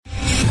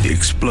The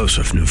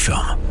explosive new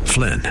film,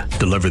 Flynn,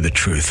 deliver the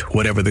truth,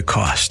 whatever the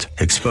cost,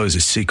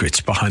 exposes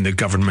secrets behind the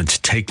government's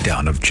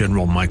takedown of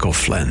General Michael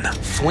Flynn.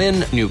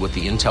 Flynn knew what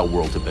the intel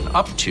world had been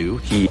up to.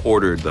 He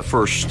ordered the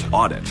first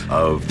audit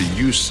of the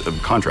use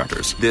of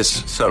contractors.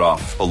 This set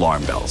off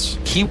alarm bells.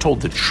 He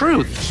told the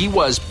truth. He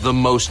was the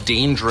most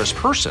dangerous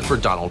person for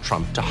Donald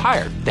Trump to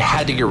hire. They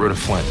had to get rid of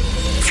Flynn.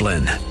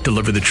 Flynn,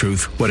 deliver the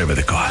truth, whatever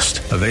the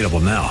cost. Available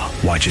now.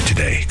 Watch it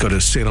today. Go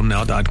to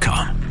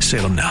salemnow.com.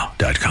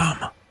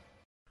 salemnow.com.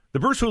 The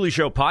Bruce Hooley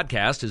Show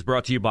podcast is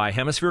brought to you by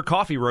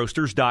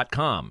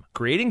HemisphereCoffeeRoasters.com.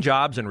 Creating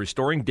jobs and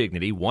restoring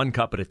dignity one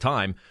cup at a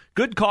time.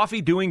 Good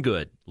coffee doing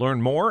good.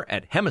 Learn more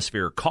at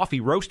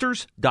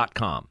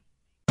HemisphereCoffeeRoasters.com.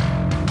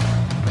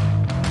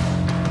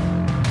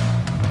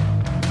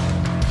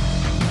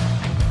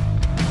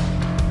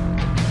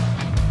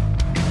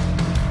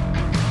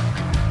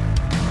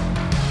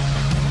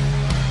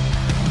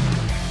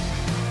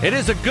 It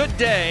is a good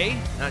day,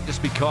 not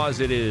just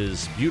because it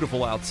is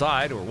beautiful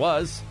outside, or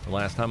was the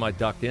last time I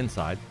ducked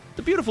inside. It's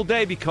a beautiful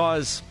day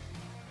because,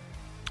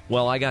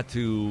 well, I got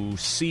to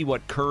see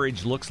what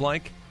courage looks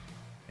like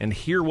and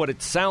hear what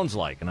it sounds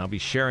like, and I'll be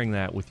sharing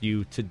that with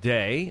you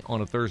today on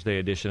a Thursday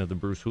edition of the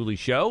Bruce Hooley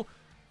Show.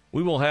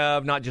 We will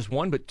have not just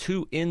one, but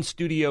two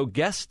in-studio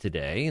guests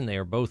today, and they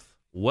are both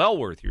well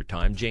worth your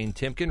time. Jane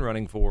Timken,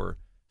 running for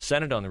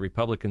Senate on the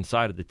Republican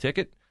side of the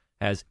ticket,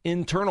 has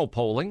internal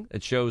polling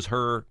that shows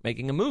her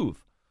making a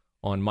move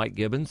on Mike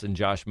Gibbons and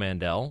Josh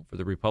Mandel for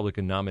the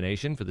Republican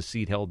nomination for the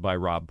seat held by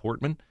Rob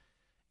Portman.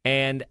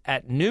 And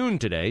at noon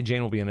today,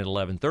 Jane will be in at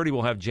 11:30,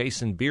 we'll have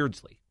Jason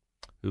Beardsley,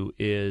 who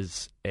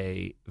is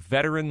a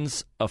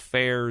Veterans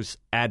Affairs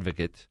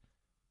advocate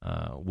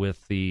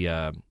with the,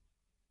 I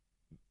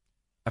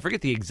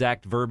forget the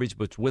exact verbiage,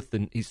 but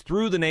he's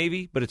through the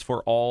Navy, but it's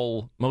for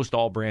most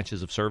all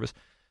branches of service.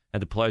 I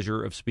had the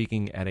pleasure of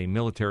speaking at a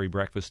military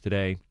breakfast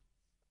today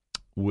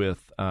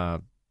with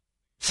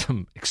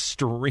some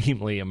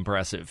extremely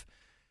impressive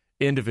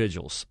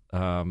individuals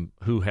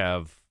who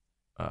have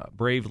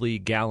bravely,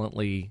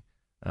 gallantly,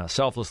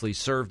 selflessly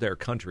served their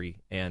country,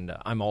 and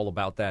I'm all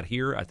about that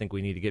here. I think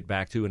we need to get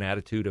back to an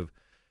attitude of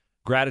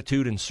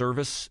gratitude and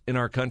service in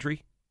our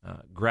country,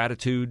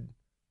 gratitude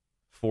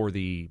for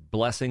the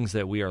blessings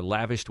that we are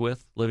lavished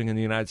with living in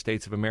the United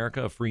States of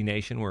America, a free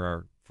nation where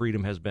our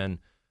freedom has been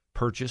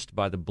purchased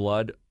by the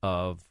blood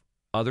of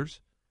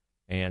others,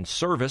 and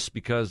service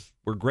because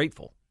we're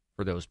grateful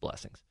for those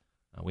blessings.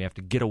 We have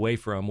to get away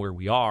from where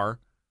we are,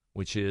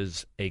 which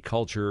is a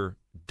culture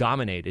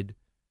dominated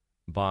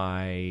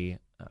by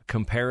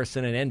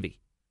comparison and envy.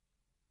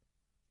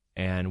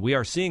 And we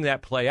are seeing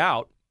that play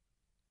out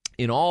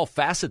in all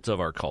facets of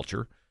our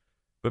culture,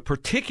 but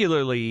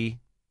particularly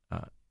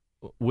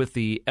with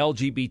the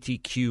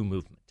LGBTQ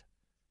movement.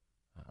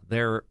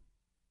 There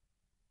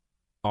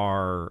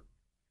are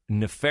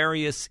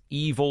nefarious,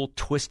 evil,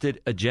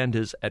 twisted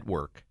agendas at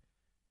work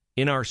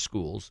in our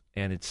schools,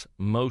 and it's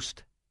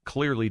most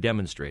clearly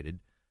demonstrated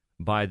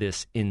by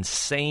this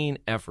insane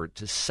effort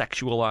to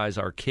sexualize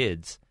our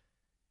kids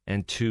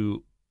and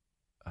to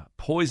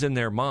poison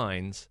their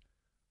minds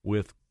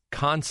with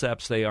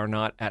concepts they are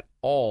not at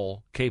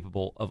all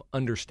capable of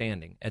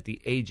understanding at the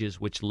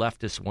ages which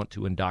leftists want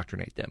to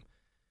indoctrinate them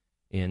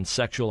in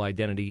sexual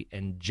identity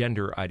and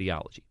gender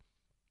ideology.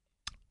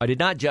 I did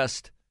not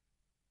just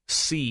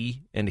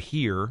see and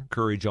hear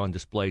courage on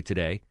display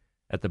today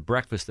at the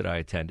breakfast that I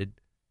attended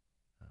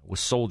with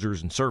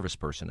soldiers and service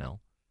personnel.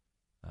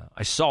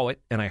 I saw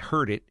it and I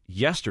heard it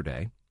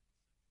yesterday.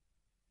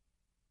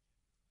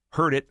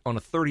 Heard it on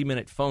a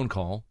 30-minute phone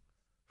call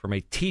from a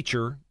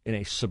teacher in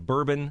a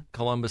suburban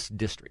Columbus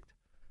district,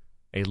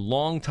 a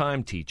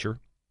longtime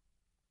teacher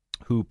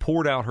who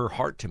poured out her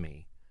heart to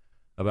me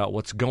about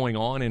what's going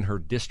on in her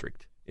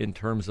district in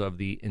terms of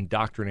the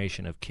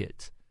indoctrination of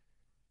kids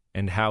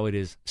and how it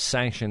is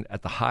sanctioned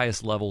at the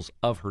highest levels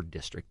of her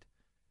district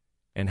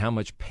and how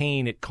much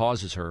pain it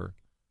causes her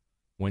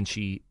when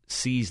she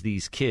sees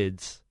these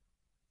kids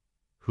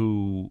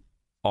who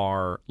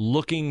are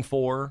looking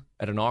for,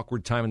 at an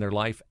awkward time in their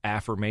life,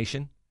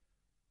 affirmation,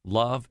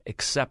 love,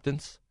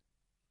 acceptance,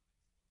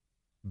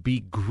 be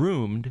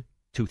groomed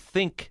to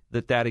think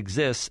that that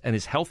exists and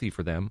is healthy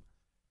for them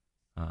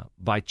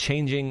by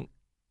changing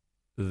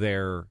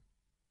their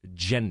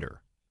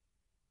gender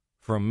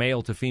from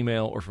male to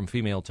female or from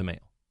female to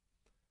male.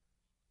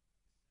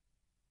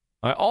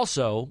 I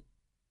also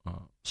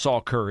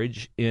saw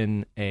courage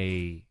in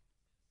a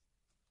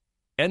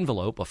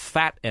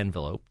fat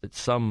envelope that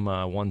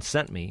someone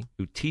sent me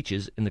who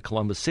teaches in the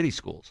Columbus City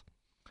Schools,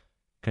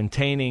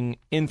 containing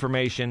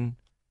information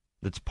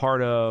that's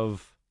part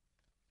of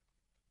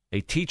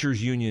a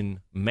teachers'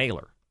 union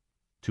mailer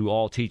to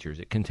all teachers.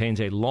 It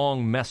contains a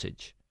long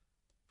message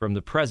from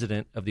the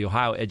president of the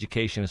Ohio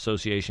Education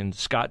Association,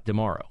 Scott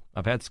DeMauro.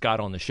 I've had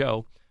Scott on the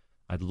show.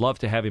 I'd love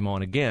to have him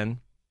on again.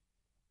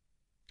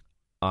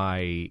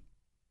 I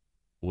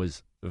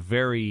was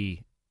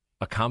very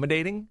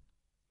accommodating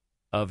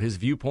of his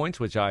viewpoints,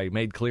 which I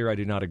made clear I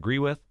do not agree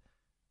with.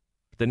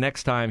 The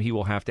next time he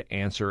will have to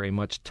answer a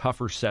much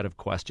tougher set of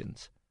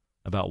questions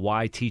about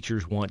why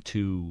teachers want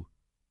to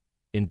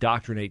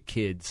indoctrinate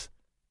kids,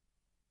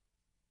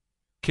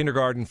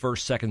 kindergarten,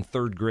 first, second,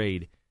 third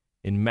grade,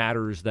 in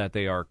matters that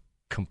they are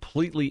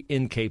completely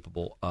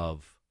incapable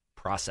of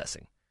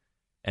processing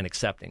and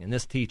accepting. And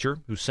this teacher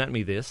who sent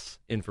me this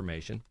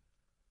information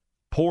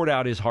poured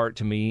out his heart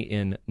to me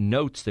in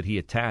notes that he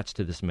attached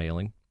to this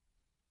mailing.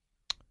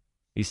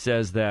 He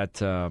says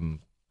that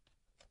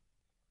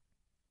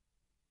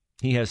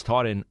he has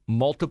taught in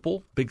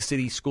multiple big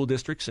city school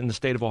districts in the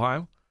state of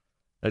Ohio,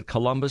 that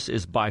Columbus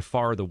is by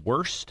far the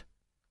worst.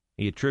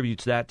 He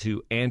attributes that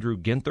to Andrew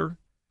Ginther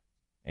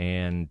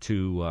and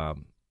to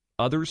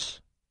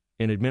others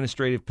in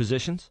administrative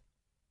positions.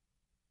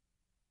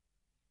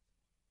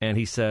 And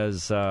he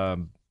says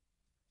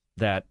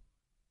that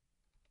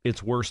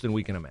it's worse than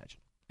we can imagine.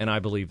 And I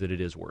believe that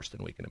it is worse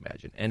than we can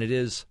imagine. And it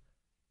is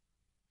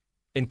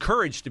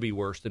encouraged to be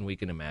worse than we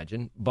can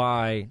imagine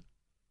by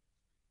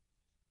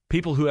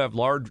people who have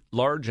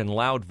large and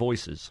loud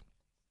voices,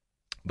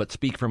 but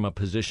speak from a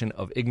position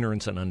of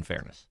ignorance and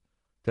unfairness.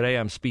 Today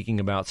I'm speaking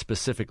about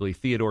specifically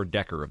Theodore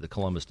Decker of the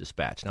Columbus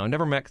Dispatch. Now, I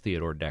never met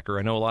Theodore Decker.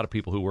 I know a lot of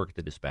people who work at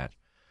the Dispatch.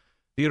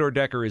 Theodore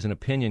Decker is an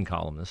opinion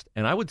columnist,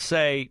 and I would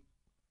say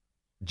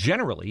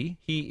generally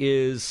he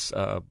is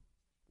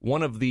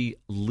one of the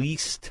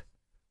least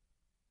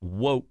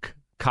woke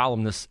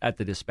columnists at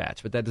the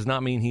Dispatch. But that does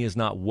not mean he is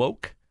not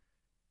woke,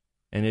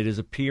 and it is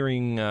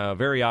appearing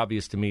very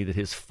obvious to me that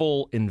his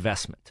full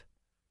investment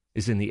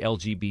is in the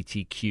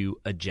LGBTQ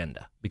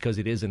agenda, because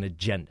it is an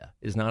agenda.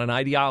 It is not an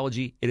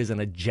ideology. It is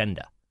an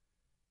agenda.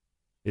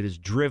 It is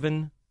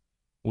driven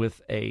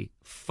with a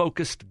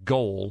focused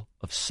goal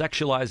of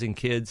sexualizing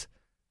kids,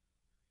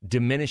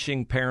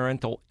 diminishing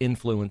parental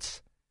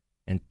influence,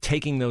 and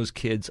taking those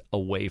kids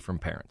away from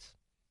parents.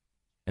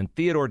 And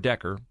Theodore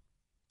Decker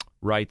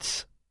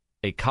writes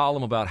a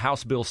column about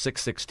House Bill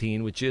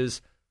 616, which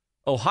is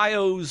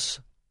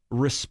Ohio's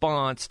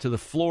response to the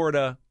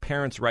Florida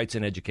Parents' Rights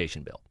in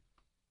Education bill.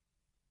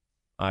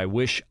 I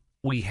wish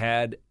we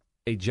had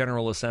a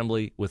General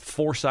Assembly with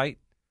foresight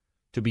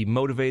to be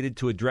motivated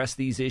to address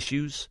these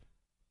issues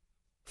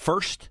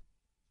first.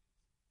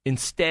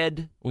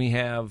 Instead, we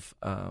have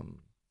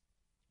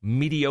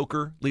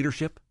mediocre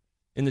leadership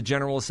in the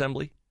General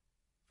Assembly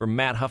from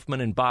Matt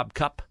Huffman and Bob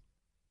Cupp,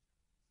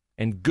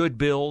 and good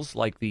bills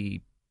like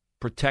the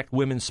Protect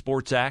Women's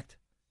Sports Act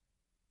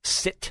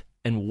sit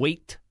and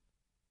wait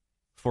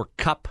for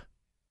Cupp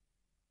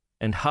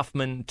and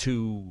Huffman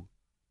to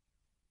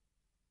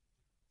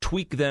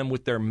tweak them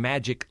with their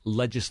magic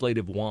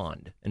legislative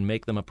wand and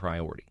make them a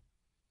priority.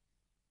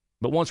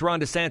 But once Ron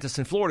DeSantis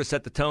in Florida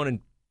set the tone and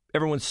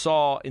everyone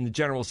saw in the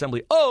General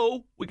Assembly,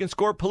 oh, we can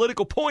score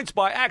political points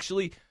by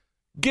actually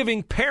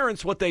giving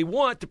parents what they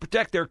want to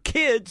protect their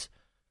kids.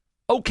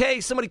 Okay,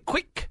 somebody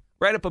quick,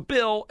 write up a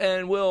bill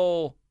and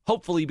we'll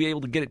hopefully be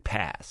able to get it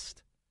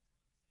passed.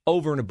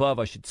 Over and above,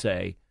 I should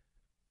say,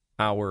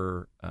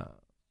 our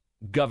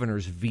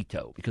governor's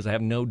veto, because I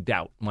have no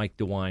doubt Mike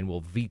DeWine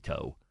will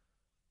veto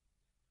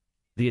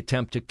the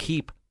attempt to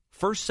keep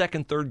first,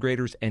 second, third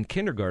graders and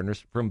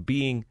kindergartners from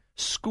being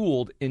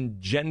schooled in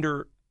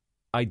gender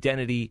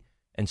identity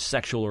and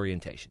sexual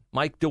orientation.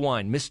 Mike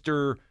DeWine,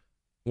 Mr.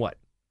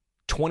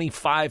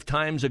 25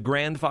 times a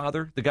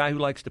grandfather, the guy who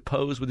likes to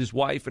pose with his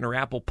wife and her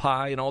apple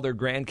pie and all their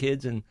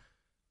grandkids in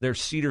their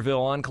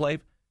Cedarville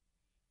enclave.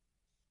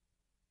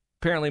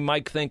 Apparently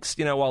Mike thinks,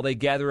 while they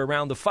gather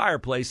around the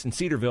fireplace in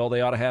Cedarville,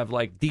 they ought to have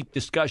deep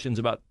discussions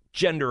about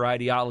gender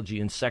ideology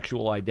and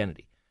sexual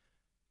identity.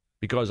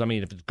 Because,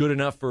 if it's good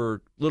enough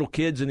for little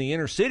kids in the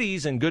inner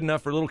cities and good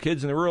enough for little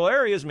kids in the rural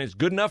areas, it's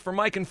good enough for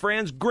Mike and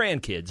Fran's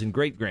grandkids and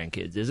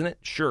great-grandkids, isn't it?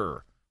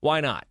 Sure. Why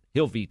not?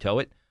 He'll veto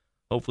it.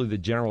 Hopefully the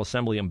General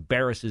Assembly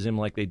embarrasses him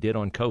like they did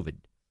on COVID.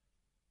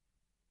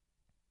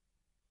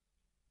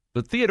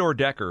 But Theodore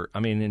Decker,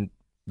 in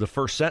the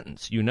first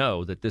sentence,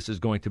 that this is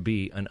going to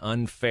be an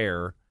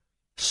unfair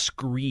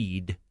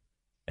screed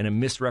and a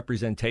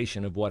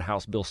misrepresentation of what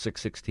House Bill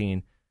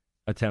 616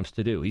 attempts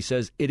to do. He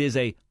says it is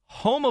a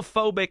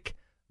homophobic,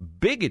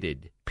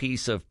 bigoted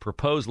piece of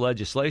proposed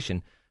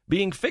legislation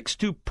being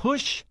pushed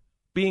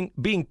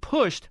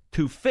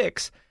to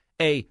fix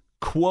a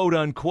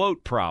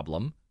quote-unquote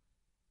problem.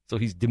 So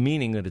he's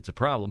demeaning that it's a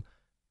problem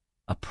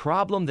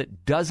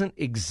that doesn't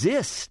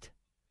exist.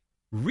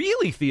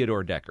 Really,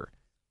 Theodore Decker,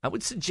 I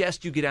would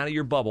suggest you get out of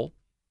your bubble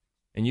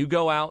and you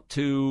go out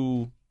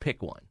to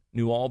pick one.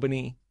 New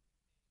Albany,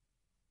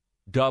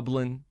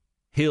 Dublin,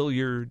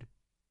 Hilliard,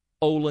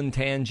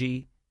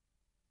 Olentangy.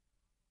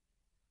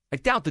 I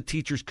doubt the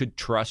teachers could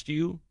trust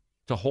you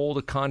to hold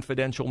a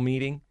confidential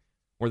meeting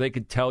where they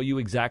could tell you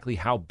exactly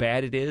how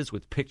bad it is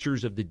with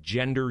pictures of the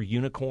gender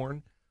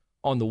unicorn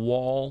on the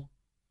wall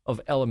of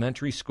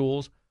elementary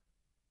schools.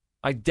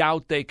 I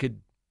doubt they could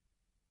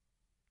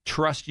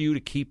trust you to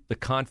keep the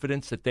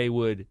confidence that they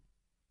would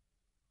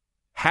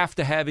have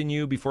to have in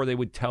you before they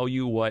would tell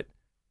you what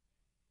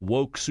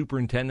woke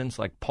superintendents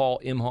like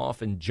Paul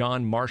Imhoff and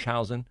John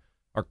Marshausen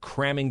are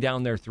cramming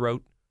down their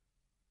throat,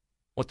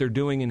 what they're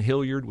doing in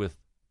Hilliard with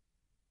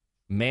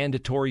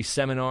mandatory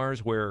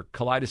seminars where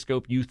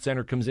Kaleidoscope Youth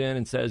Center comes in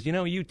and says,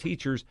 you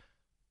teachers,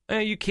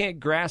 you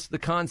can't grasp the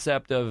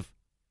concept of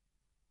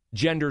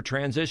gender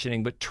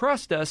transitioning, but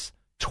trust us,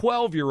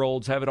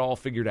 12-year-olds have it all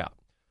figured out.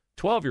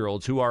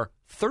 12-year-olds who are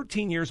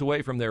 13 years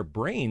away from their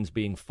brains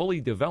being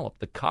fully developed.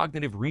 The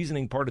cognitive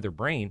reasoning part of their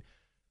brain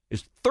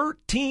is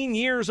 13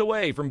 years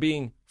away from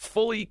being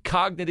fully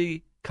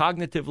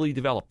cognitively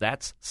developed.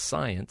 That's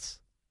science.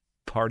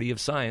 Party of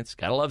science.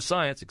 Gotta love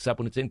science, except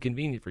when it's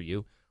inconvenient for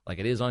you, like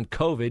it is on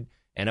COVID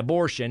and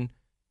abortion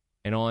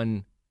and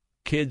on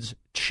kids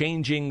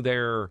changing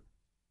their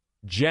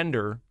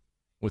gender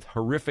with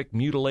horrific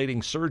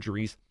mutilating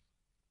surgeries,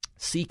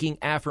 seeking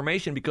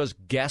affirmation because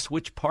guess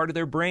which part of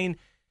their brain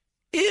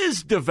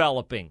is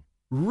developing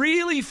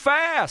really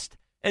fast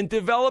and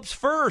develops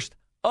first?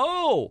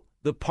 Oh,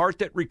 the part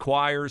that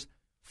requires,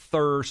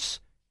 thirsts,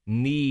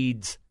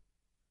 needs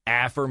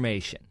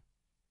affirmation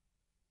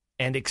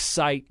and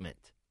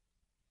excitement.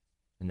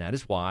 And that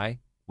is why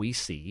we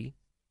see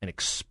an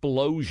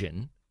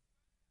explosion,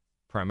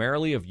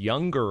 primarily of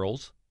young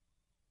girls,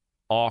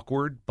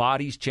 awkward,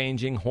 bodies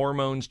changing,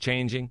 hormones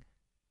changing,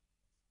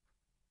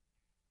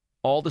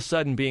 all of a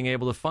sudden being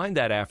able to find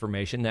that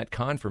affirmation, that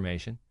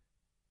confirmation,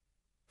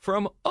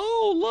 from,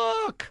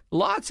 oh, look,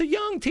 lots of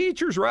young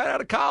teachers right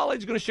out of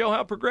college going to show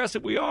how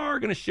progressive we are,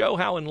 going to show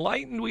how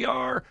enlightened we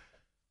are.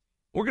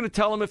 We're going to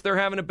tell them if they're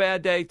having a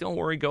bad day, don't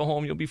worry, go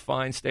home, you'll be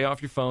fine, stay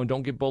off your phone,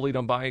 don't get bullied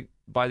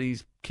by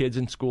these kids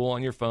in school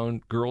on your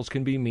phone. Girls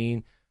can be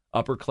mean,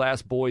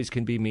 upper-class boys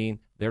can be mean.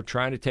 They're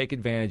trying to take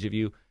advantage of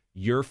you.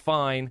 You're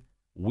fine.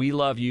 We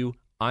love you.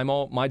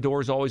 My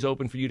door's always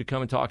open for you to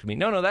come and talk to me.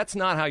 No, that's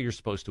not how you're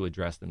supposed to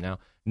address them now.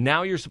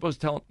 Now you're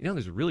supposed to tell them,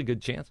 there's a really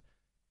good chance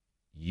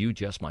you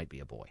just might be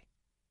a boy.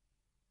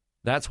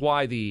 That's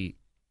why the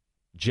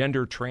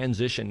gender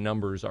transition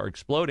numbers are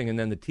exploding, and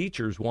then the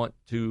teachers want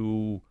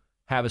to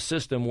have a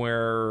system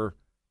where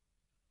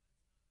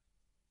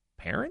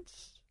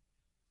parents,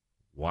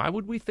 why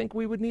would we think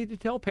we would need to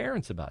tell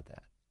parents about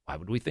that? Why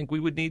would we think we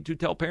would need to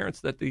tell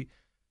parents that the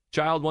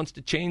child wants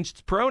to change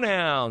its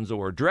pronouns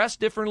or dress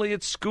differently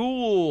at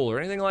school or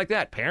anything like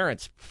that?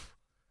 Parents,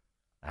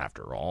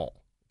 after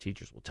all,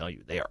 teachers will tell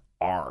you they are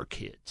our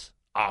kids,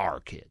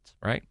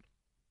 right?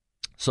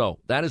 So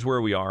that is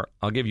where we are.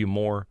 I'll give you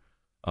more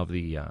of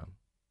the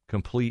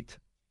complete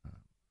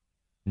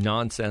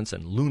nonsense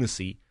and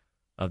lunacy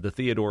of the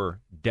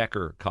Theodore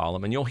Decker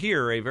column. And you'll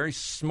hear a very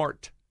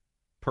smart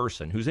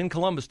person who's in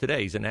Columbus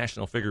today. He's a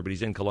national figure, but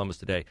he's in Columbus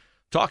today,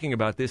 talking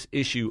about this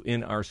issue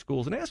in our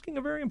schools and asking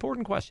a very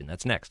important question.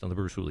 That's next on the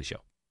Bruce Hooley Show.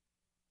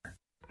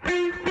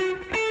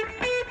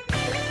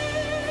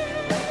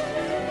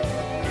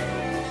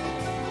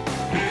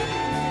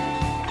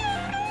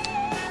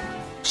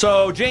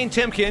 So Jane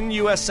Timken,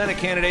 U.S. Senate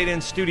candidate,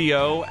 in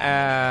studio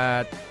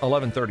at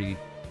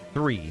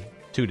 11:33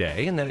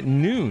 today. And then at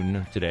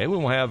noon today, we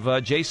will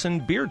have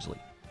Jason Beardsley.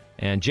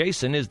 And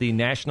Jason is the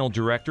National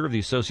Director of the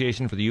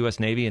Association for the U.S.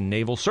 Navy and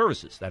Naval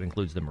Services. That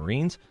includes the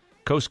Marines,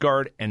 Coast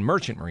Guard, and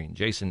Merchant Marine.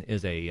 Jason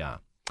is a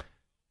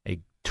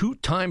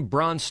two-time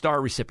Bronze Star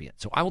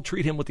recipient, so I will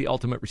treat him with the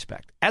ultimate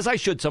respect, as I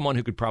should someone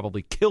who could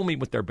probably kill me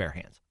with their bare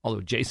hands,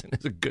 although Jason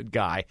is a good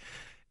guy.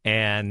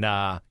 And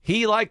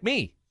he, like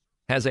me,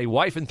 has a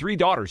wife and 3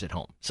 daughters at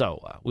home,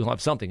 so we'll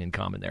have something in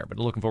common there. But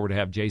looking forward to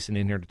have Jason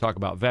in here to talk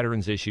about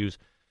veterans issues.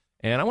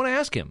 And I want to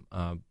ask him,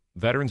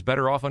 veterans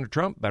better off under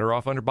Trump, better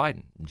off under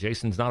Biden?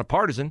 Jason's not a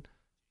partisan,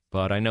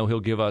 but I know he'll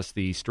give us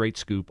the straight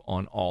scoop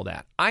on all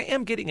that. I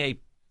am getting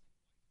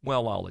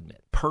I'll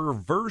admit,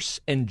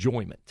 perverse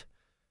enjoyment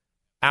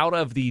out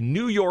of the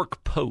New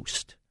York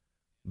Post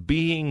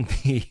being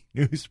the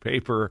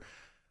newspaper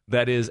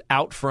that is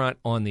out front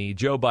on the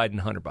Joe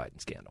Biden-Hunter Biden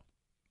scandal.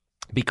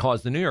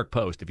 Because the New York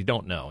Post, if you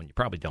don't know, and you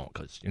probably don't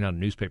because you're not a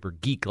newspaper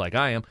geek like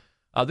I am,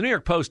 the New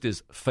York Post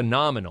is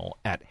phenomenal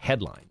at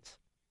headlines.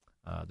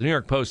 The New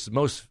York Post's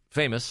most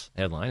famous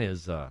headline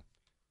is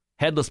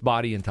Headless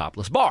Body and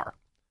Topless Bar.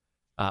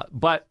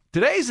 But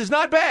today's is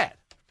not bad.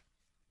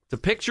 It's a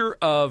picture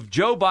of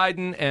Joe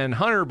Biden and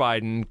Hunter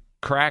Biden,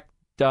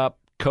 cracked up,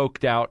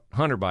 coked out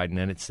Hunter Biden,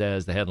 and it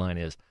says, the headline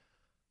is,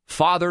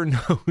 Father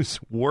Knows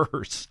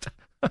Worst.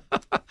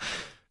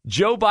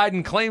 Joe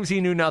Biden claims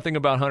he knew nothing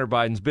about Hunter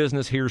Biden's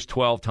business. Here's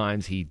 12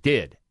 times he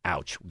did.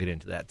 Ouch. We'll get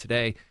into that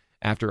today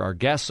after our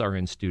guests are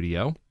in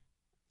studio.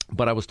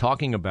 But I was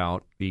talking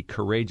about the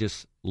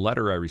courageous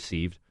letter I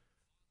received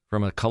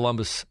from a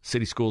Columbus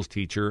City Schools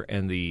teacher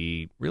and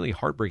the really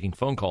heartbreaking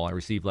phone call I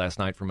received last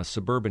night from a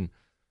suburban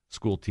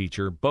school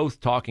teacher, both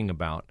talking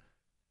about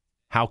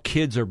how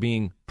kids are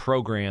being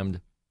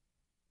programmed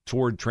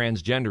toward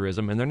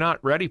transgenderism, and they're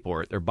not ready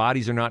for it. Their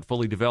bodies are not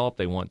fully developed.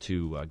 They want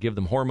to give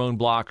them hormone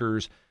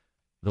blockers.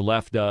 The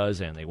left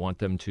does, and they want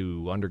them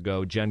to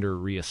undergo gender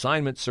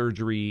reassignment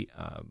surgery.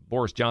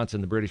 Boris Johnson,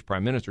 the British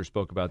Prime Minister,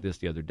 spoke about this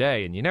the other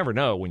day, and you never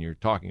know when you're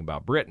talking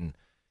about Britain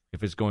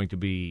if it's going to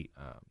be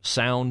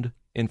sound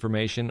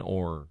information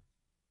or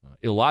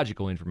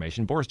illogical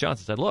information. Boris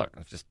Johnson said, look,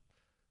 it's just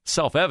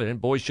self-evident.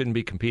 Boys shouldn't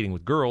be competing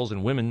with girls,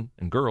 and women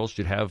and girls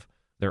should have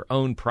their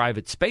own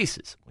private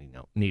spaces. We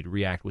need to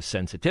react with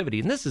sensitivity.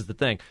 And this is the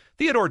thing.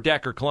 Theodore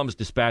Decker, Columbus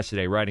Dispatch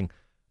today, writing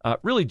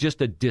really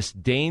just a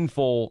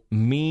disdainful,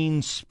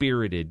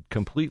 mean-spirited,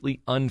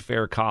 completely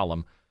unfair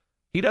column.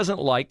 He doesn't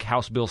like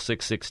House Bill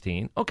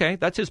 616. Okay,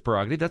 that's his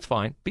prerogative. That's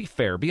fine. Be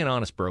fair. Be an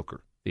honest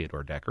broker,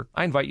 Theodore Decker.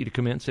 I invite you to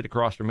come in, sit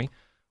across from me.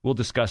 We'll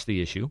discuss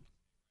the issue.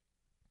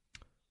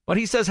 But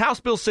he says House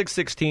Bill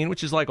 616,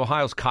 which is like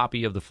Ohio's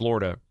copy of the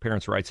Florida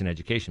Parents' Rights and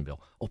Education Bill.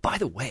 Oh, by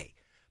the way,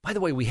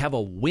 we have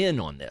a win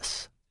on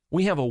this.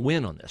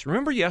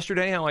 Remember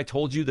yesterday how I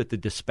told you that the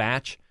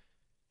Dispatch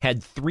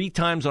had 3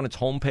 times on its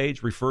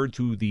homepage referred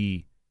to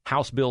the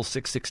House Bill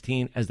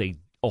 616 as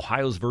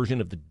Ohio's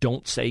version of the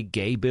Don't Say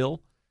Gay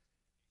bill?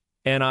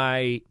 And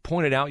I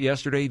pointed out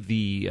yesterday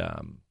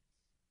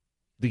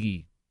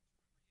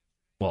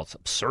it's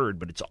absurd,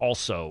 but it's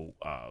also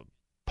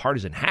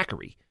partisan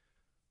hackery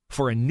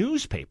for a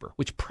newspaper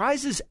which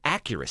prizes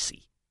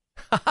accuracy.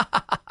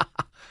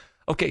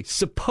 Okay,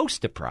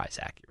 supposed to prize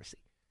accuracy.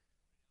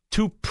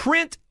 To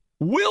print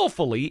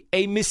willfully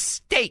a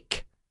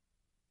mistake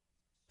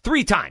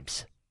 3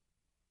 times.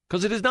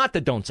 Because it is not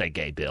the Don't Say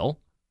Gay bill.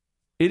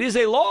 It is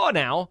a law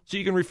now, so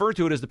you can refer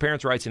to it as the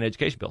Parents' Rights and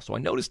Education Bill. So I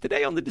noticed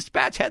today on the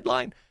Dispatch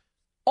headline,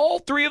 all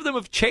 3 of them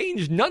have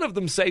changed. None of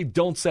them say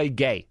Don't Say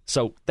Gay.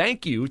 So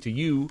thank you to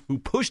you who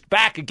pushed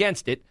back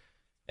against it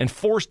and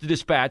forced the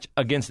Dispatch,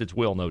 against its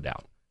will, no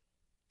doubt,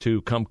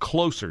 to come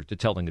closer to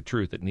telling the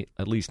truth,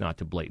 at least not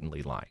to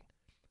blatantly lying.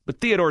 But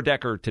Theodore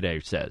Decker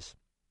today says,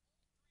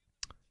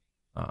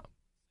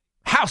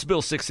 House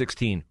Bill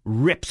 616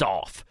 rips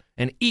off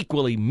an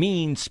equally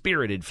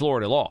mean-spirited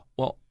Florida law.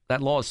 Well,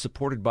 that law is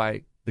supported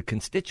by the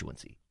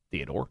constituency,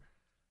 Theodore.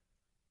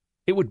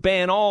 It would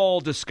ban all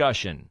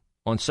discussion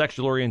on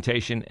sexual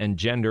orientation and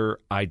gender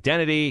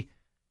identity.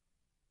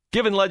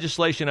 Given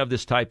legislation of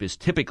this type is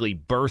typically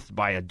birthed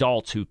by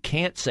adults who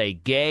can't say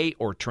gay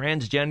or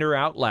transgender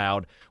out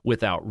loud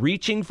without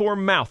reaching for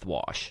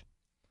mouthwash.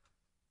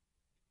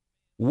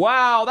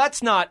 Wow,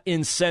 that's not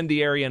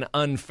incendiary and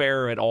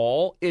unfair at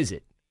all, is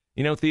it?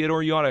 You know,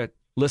 Theodore, you ought to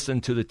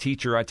listen to the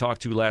teacher I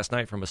talked to last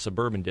night from a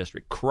suburban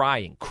district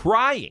crying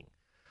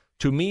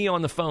to me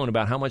on the phone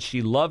about how much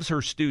she loves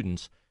her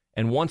students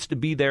and wants to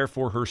be there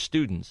for her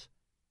students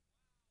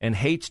and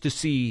hates to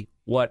see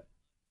what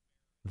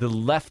the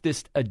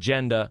leftist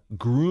agenda,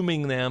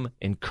 grooming them,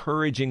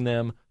 encouraging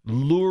them,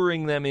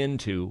 luring them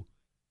into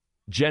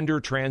gender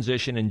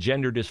transition and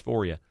gender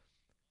dysphoria,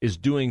 is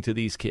doing to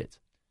these kids.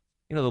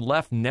 You know, the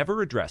left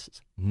never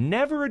addresses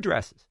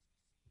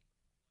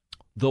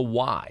the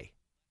why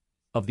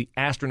of the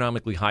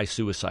astronomically high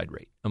suicide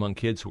rate among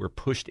kids who are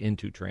pushed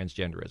into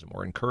transgenderism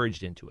or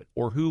encouraged into it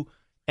or who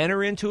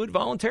enter into it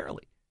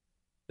voluntarily.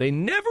 They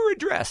never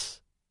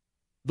address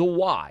the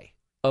why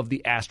of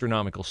the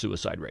astronomical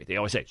suicide rate. They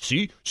always say,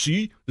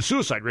 see, the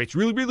suicide rate's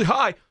really, really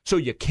high, so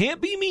you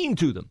can't be mean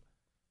to them.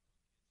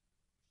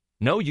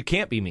 No, you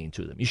can't be mean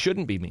to them. You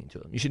shouldn't be mean to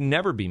them. You should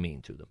never be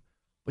mean to them.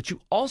 But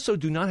you also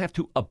do not have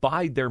to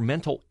abide their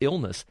mental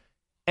illness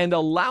and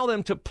allow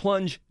them to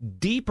plunge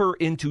deeper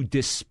into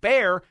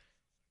despair.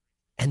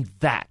 And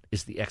that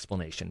is the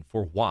explanation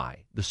for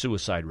why the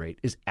suicide rate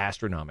is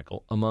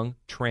astronomical among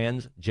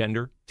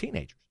transgender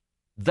teenagers.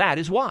 That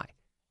is why.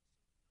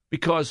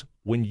 Because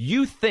when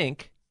you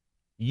think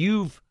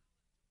you've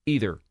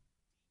either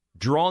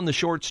drawn the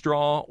short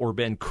straw or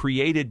been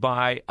created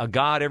by a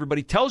God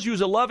everybody tells you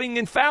is a loving,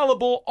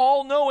 infallible,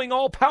 all-knowing,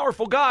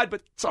 all-powerful God,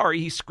 but sorry,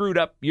 he screwed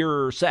up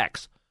your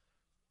sex.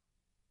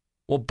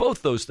 Well,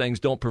 both those things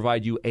don't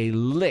provide you a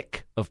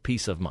lick of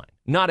peace of mind.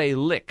 Not a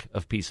lick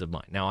of peace of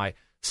mind. Now, I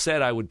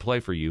said I would play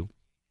for you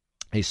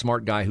a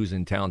smart guy who's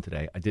in town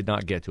today. I did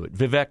not get to it.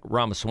 Vivek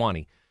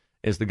Ramaswamy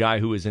is the guy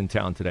who is in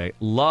town today.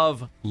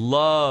 Love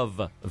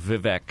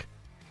Vivek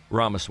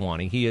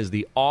Ramaswamy. He is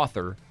the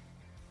author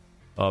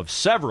of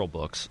several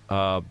books.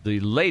 The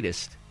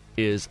latest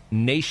is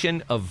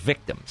Nation of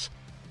Victims.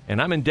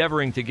 And I'm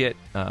endeavoring to get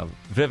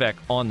Vivek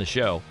on the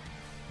show.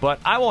 But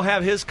I will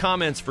have his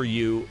comments for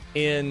you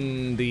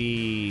in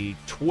the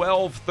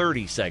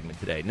 12:30 segment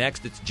today.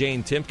 Next, it's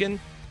Jane Timken,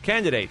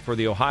 candidate for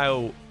the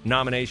Ohio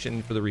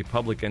nomination for the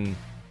Republican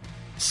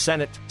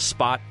Senate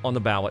spot on the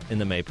ballot in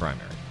the May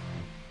primary.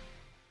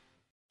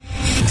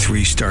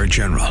 3-star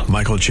General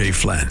Michael J.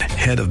 Flynn,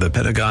 head of the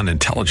Pentagon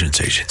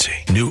Intelligence Agency,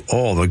 knew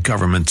all the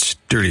government's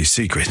dirty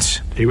secrets.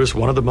 He was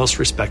one of the most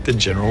respected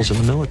generals in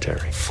the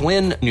military.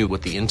 Flynn knew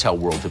what the intel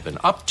world had been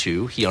up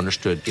to. He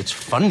understood its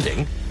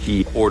funding.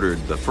 He ordered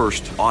the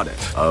first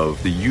audit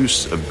of the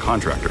use of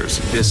contractors.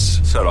 This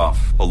set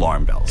off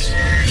alarm bells.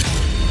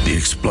 The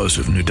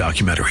explosive new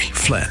documentary,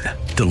 Flynn,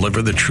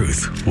 Deliver the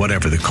Truth,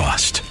 Whatever the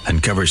Cost,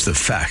 uncovers the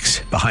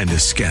facts behind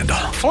this scandal.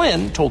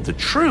 Flynn told the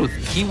truth.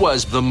 He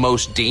was the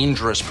most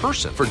dangerous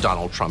person for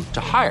Donald Trump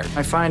to hire.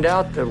 I find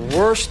out the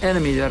worst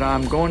enemy that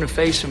I'm going to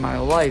face in my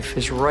life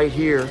is right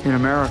here in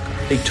America.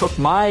 They took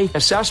my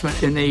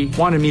assessment and they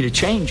wanted me to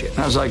change it. And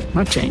I was like, I'm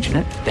not changing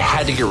it. They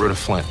had to get rid of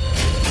Flynn.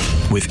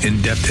 With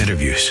in-depth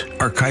interviews,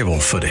 archival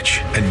footage,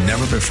 and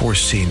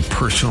never-before-seen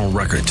personal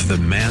records of the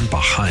man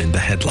behind the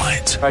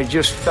headlines. I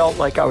just felt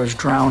like I was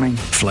drowning.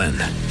 Flynn,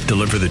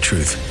 deliver the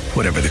truth,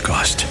 whatever the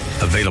cost.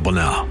 Available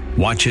now.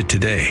 Watch it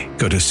today.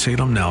 Go to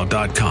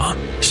salemnow.com.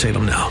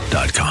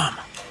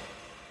 salemnow.com.